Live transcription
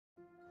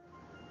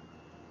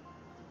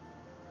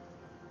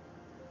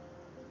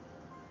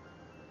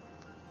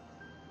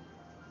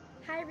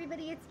Hi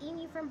everybody, it's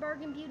Amy from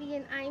Bargain Beauty,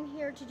 and I'm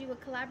here to do a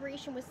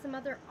collaboration with some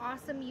other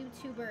awesome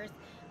YouTubers.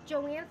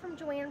 Joanne from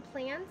Joanne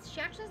Plans. She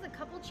actually has a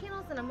couple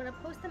channels, and I'm going to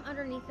post them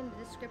underneath in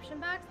the description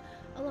box,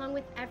 along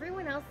with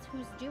everyone else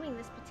who's doing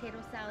this potato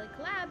salad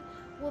collab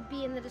will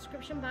be in the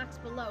description box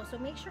below. So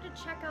make sure to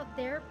check out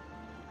their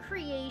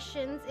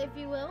creations, if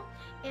you will,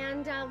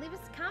 and leave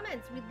us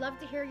comments. We'd love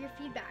to hear your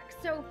feedback.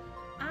 So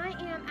I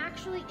am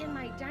actually in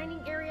my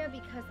dining area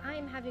because I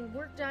am having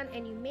work done,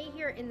 and you may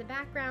hear in the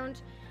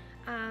background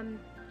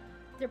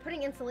they're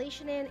putting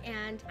insulation in,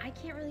 and I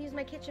can't really use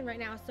my kitchen right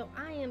now, so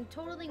I am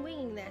totally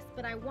winging this,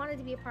 but I wanted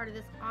to be a part of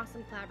this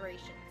awesome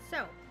collaboration.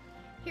 So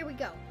here we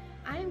go.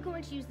 I am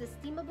going to use the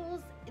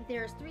steamables.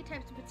 There's 3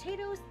 types of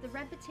potatoes: the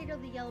red potato,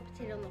 the yellow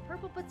potato, and the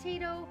purple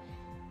potato.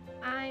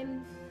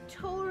 I'm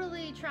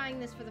totally trying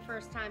this for the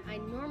first time. I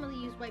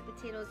normally use white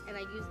potatoes and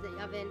I use the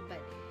oven,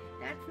 but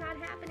that's not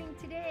happening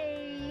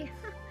today.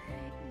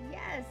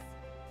 Yes.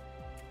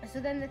 So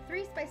then the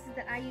 3 spices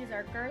that I use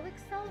are garlic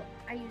salt,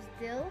 I use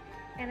dill,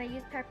 and I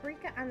use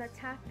paprika on the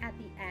top at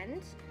the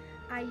end.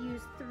 I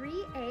use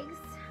 3 eggs,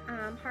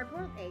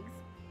 hard-boiled eggs.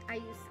 I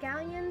use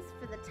scallions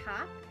for the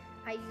top.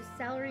 I use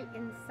celery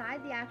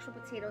inside the actual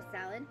potato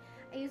salad.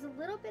 I use a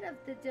little bit of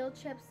the dill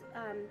chips,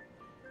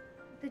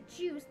 the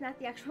juice, not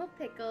the actual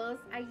pickles.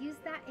 I use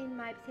that in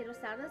my potato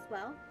salad as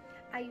well.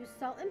 I use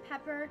salt and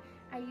pepper.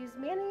 I use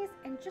mayonnaise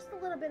and just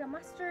a little bit of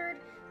mustard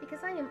because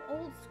I am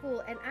old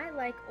school and I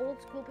like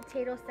old school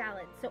potato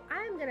salad. So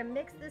I'm gonna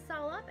mix this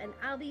all up and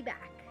I'll be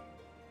back.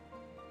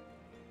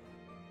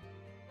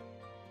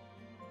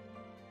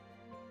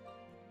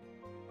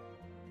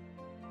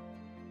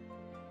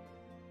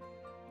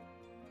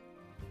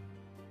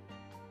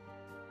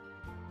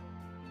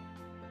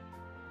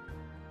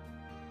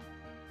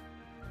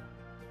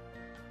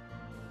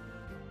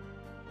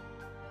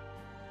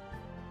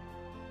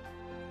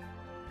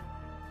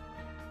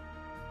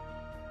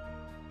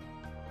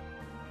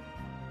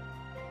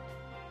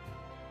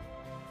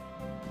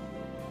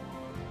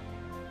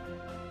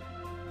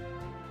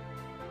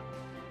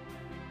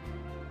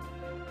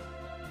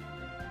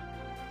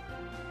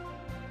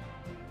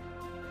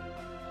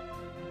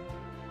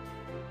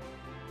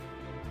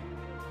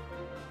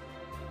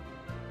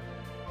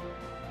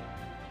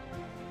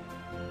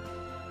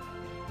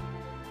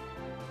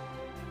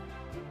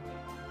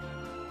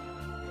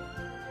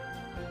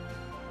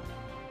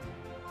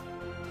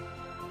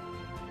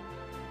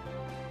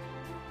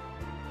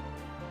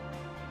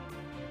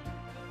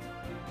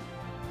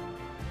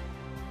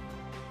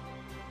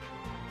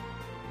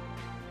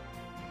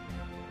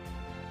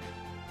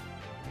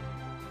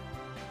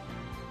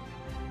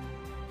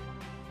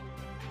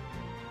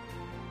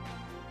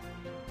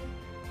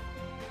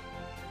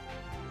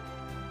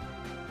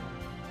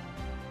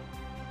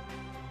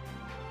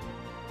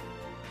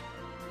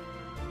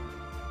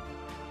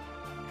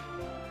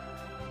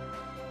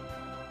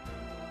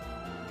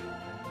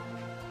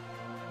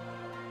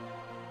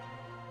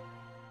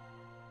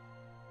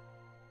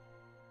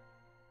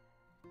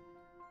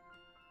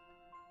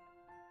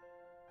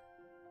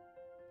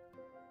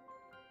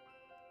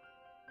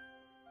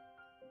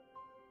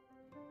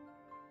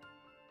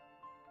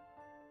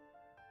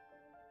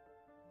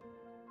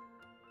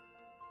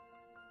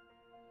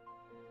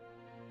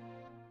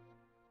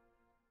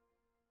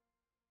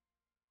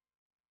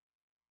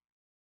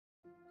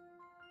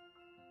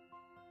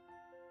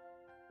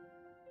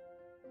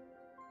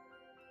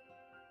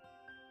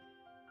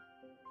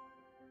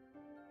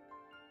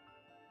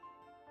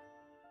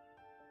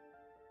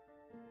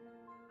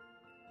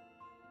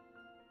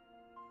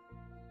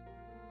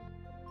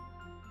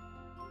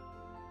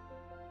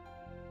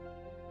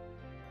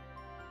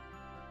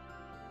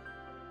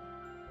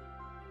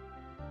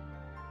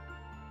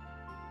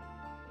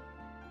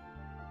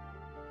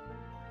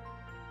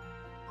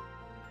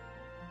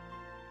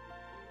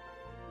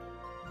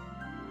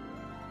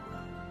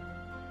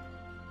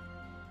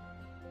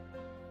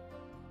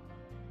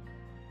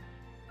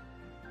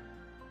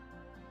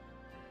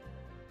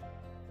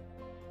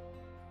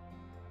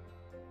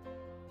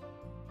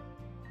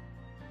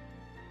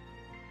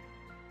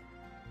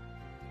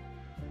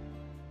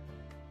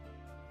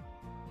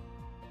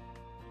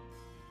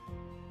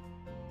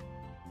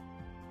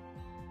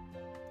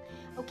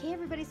 Okay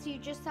everybody, so you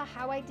just saw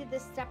how I did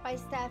this step by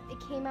step. It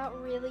came out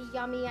really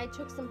yummy. I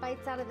took some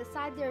bites out of the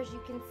side there, as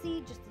you can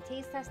see, just to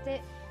taste test it.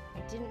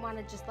 I didn't want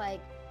to just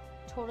like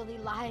totally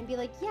lie and be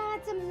like, yeah,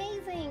 it's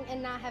amazing,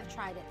 and not have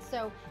tried it.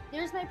 So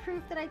there's my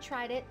proof that I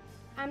tried it.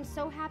 I'm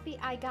so happy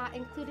I got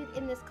included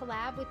in this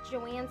collab with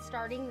Joanne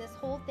starting this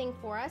whole thing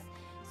for us.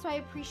 So I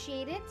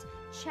appreciate it.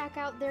 Check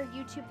out their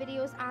YouTube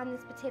videos on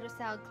this potato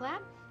salad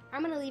collab.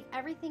 I'm going to leave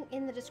everything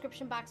in the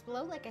description box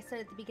below, like I said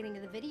at the beginning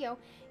of the video.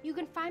 You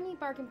can find me,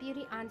 Bargain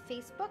Beauty, on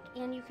Facebook,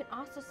 and you can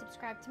also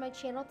subscribe to my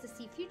channel to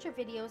see future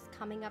videos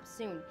coming up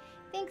soon.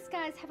 Thanks,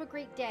 guys. Have a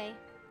great day.